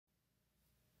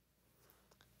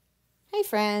Hi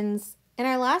friends! In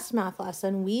our last math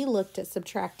lesson, we looked at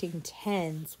subtracting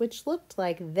tens, which looked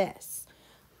like this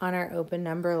on our open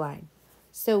number line.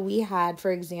 So we had,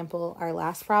 for example, our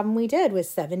last problem we did was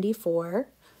 74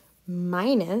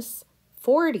 minus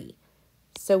 40.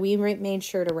 So we made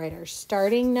sure to write our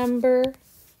starting number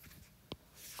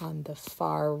on the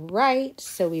far right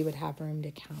so we would have room to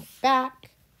count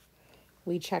back.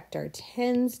 We checked our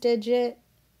tens digit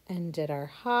and did our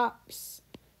hops.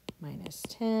 Minus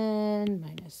 10,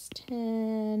 minus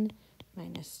 10,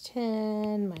 minus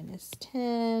 10, minus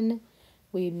 10.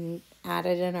 We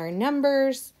added in our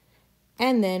numbers,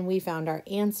 and then we found our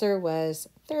answer was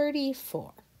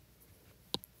 34.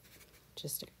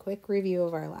 Just a quick review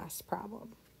of our last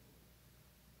problem.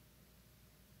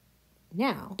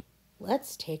 Now,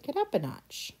 let's take it up a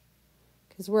notch,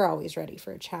 because we're always ready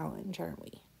for a challenge, aren't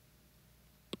we?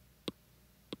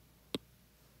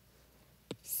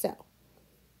 So,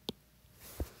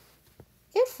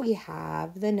 if we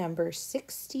have the number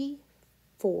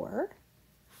 64,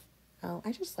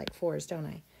 I just like fours, don't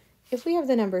I? If we have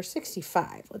the number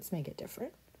 65, let's make it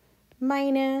different,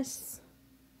 minus,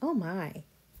 oh my,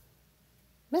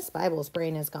 Miss Bible's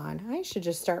brain is gone. I should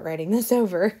just start writing this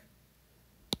over.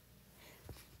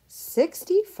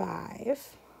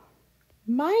 65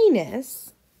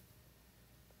 minus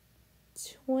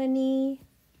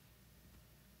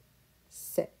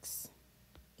 26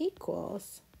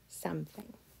 equals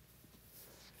something.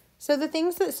 So the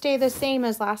things that stay the same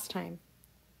as last time,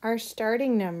 our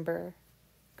starting number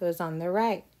goes on the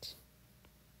right.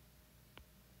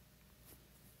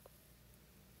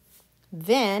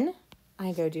 Then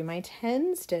I go do my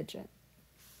tens digit.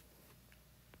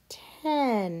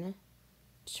 10,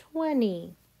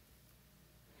 20.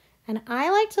 And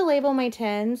I like to label my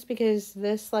tens because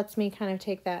this lets me kind of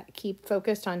keep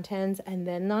focused on tens and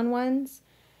then on ones.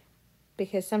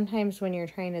 Because sometimes when you're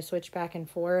trying to switch back and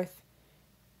forth,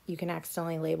 you can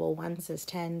accidentally label ones as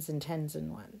tens and tens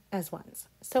as ones.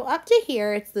 So up to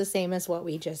here, it's the same as what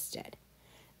we just did.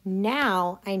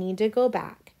 Now I need to go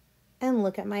back and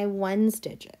look at my ones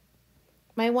digit.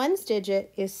 My ones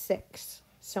digit is 6.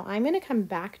 So I'm going to come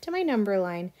back to my number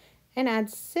line and add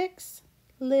 6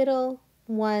 little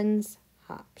ones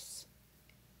hops.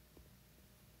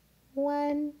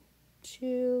 1,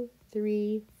 2,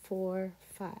 3, 4,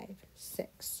 5,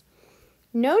 6.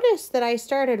 Notice that I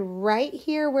started right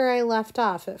here where I left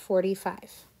off at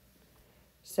 45.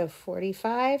 So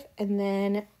 45, and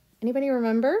then anybody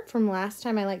remember from last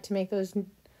time I like to make those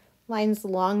lines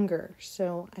longer.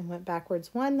 So I went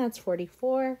backwards 1, that's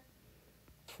 44,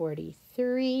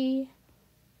 43,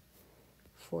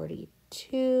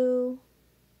 42,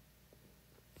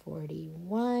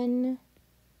 41,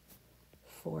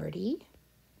 40,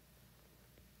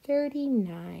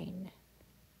 39.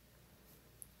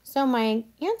 So my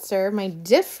answer, my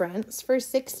difference for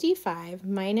 65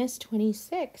 minus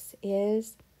 26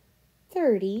 is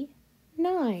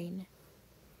 39.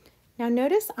 Now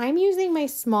notice I'm using my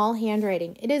small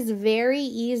handwriting. It is very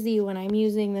easy when I'm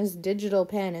using this digital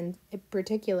pen in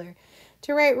particular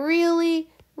to write really,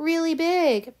 really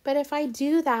big. But if I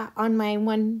do that on my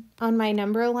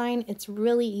number line, it's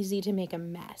really easy to make a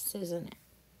mess, isn't it?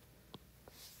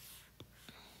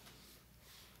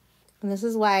 And this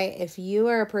is why if you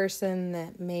are a person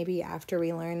that maybe after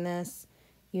we learn this,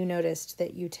 you noticed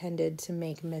that you tended to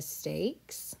make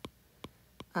mistakes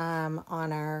on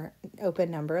our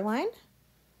open number line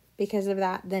because of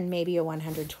that, then maybe a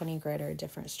 120 grid or a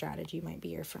different strategy might be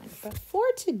your friend. But for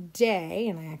today,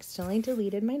 and I accidentally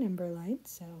deleted my number line,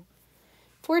 so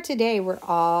for today, we're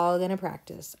all going to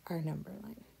practice our number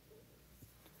line.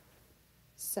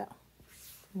 So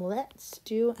let's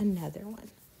do another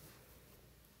one.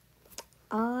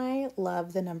 I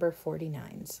love the number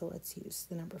 49, so let's use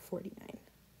the number 49.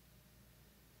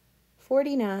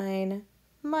 49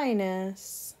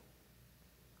 minus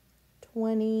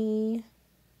 23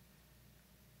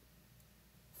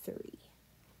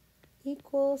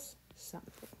 equals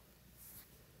something.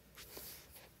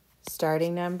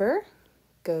 Starting number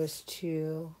goes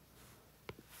to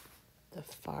the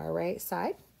far right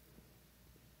side.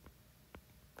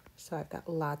 So I've got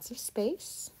lots of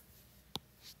space.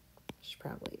 Should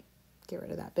probably get rid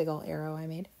of that big old arrow I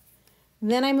made.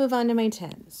 Then I move on to my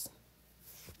tens.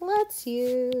 I've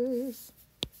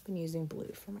been using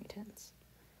blue for my tens.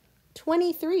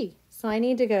 23. So I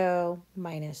need to go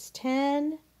minus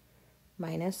 10,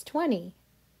 minus 20.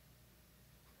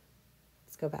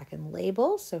 Let's go back and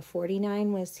label. So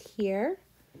 49 was here.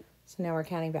 So now we're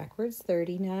counting backwards.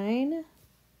 39,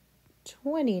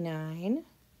 29.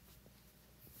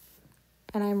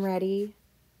 And I'm ready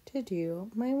to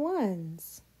do my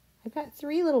ones. I've got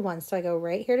 3 little ones, so I go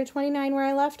right here to 29 where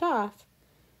I left off.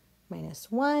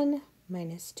 -1,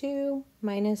 -2,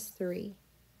 -3.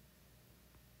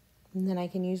 And then I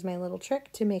can use my little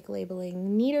trick to make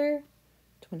labeling neater.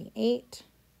 28,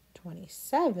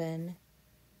 27,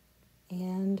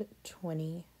 and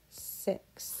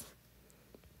 26.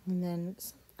 And then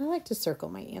I like to circle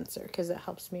my answer because it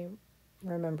helps me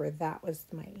remember that was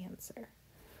my answer.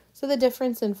 So the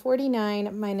difference in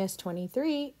 49 minus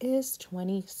 23 is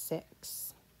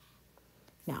 26.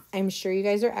 Now, I'm sure you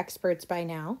guys are experts by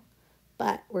now,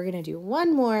 but we're going to do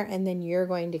one more and then you're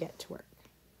going to get to work.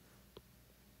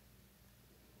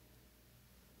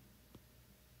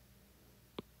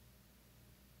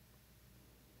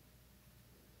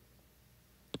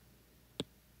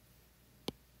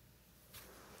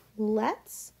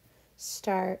 Let's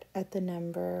start at the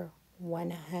number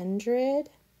 100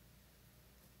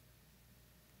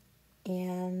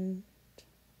 and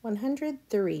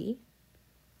 103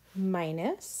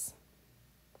 minus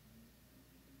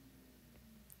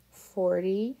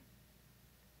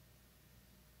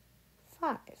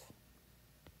 45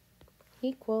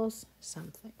 equals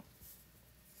something.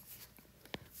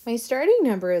 My starting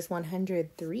number is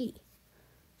 103.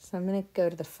 So I'm going to go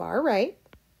to the far right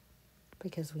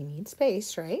because we need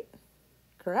space, right?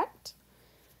 Correct?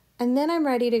 And then I'm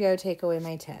ready to go take away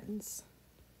my tens.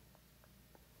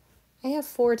 I have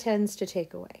 4 tens to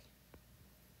take away.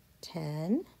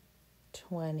 10,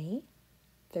 20,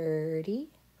 30,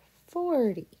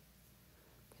 40.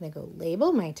 I'm going to go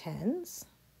label my tens.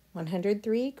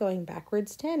 103 going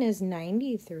backwards 10 is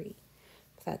 93.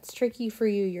 If that's tricky for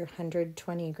you, your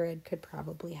 120 grid could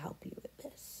probably help you with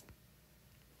this.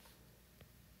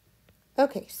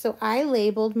 Okay, so I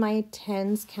labeled my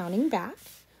tens counting back.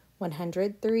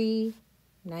 103,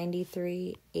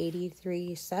 93,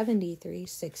 83, 73,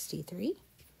 63.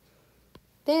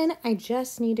 Then I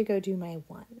just need to go do my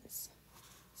ones.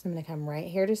 So I'm going to come right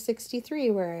here to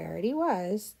 63 where I already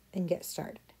was and get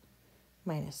started.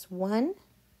 -1,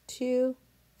 2,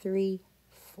 3,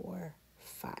 4,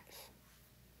 5.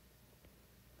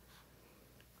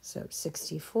 So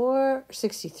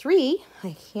 63,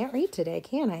 I can't read today,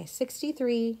 can I?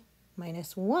 63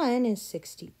 minus 1 is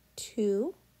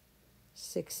 62,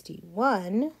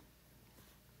 61,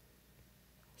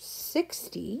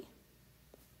 60,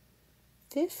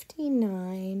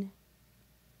 59,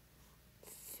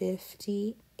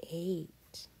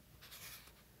 58.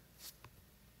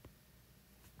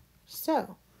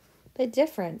 So the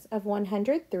difference of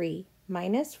 103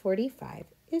 minus 45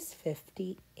 is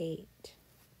 58.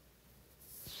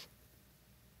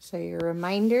 So your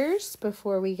reminders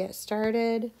before we get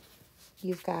started,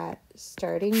 you've got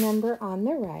starting number on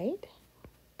the right.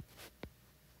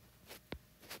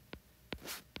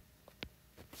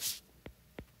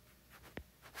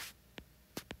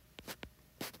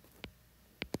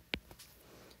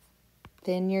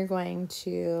 Then you're going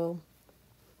to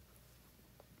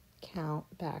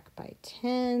count back by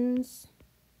tens.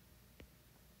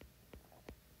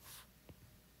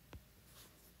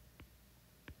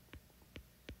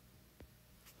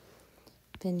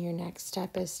 Then your next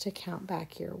step is to count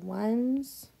back your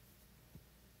ones.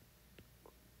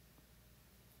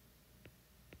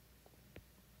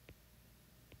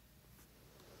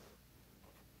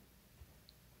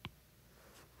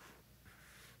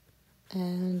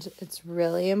 And it's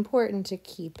really important to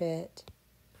keep it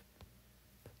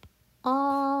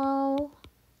all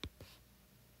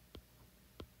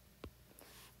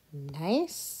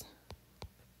nice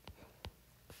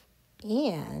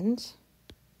and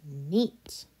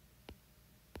neat.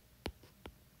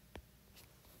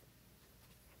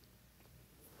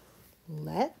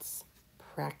 Let's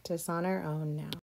practice on our own now.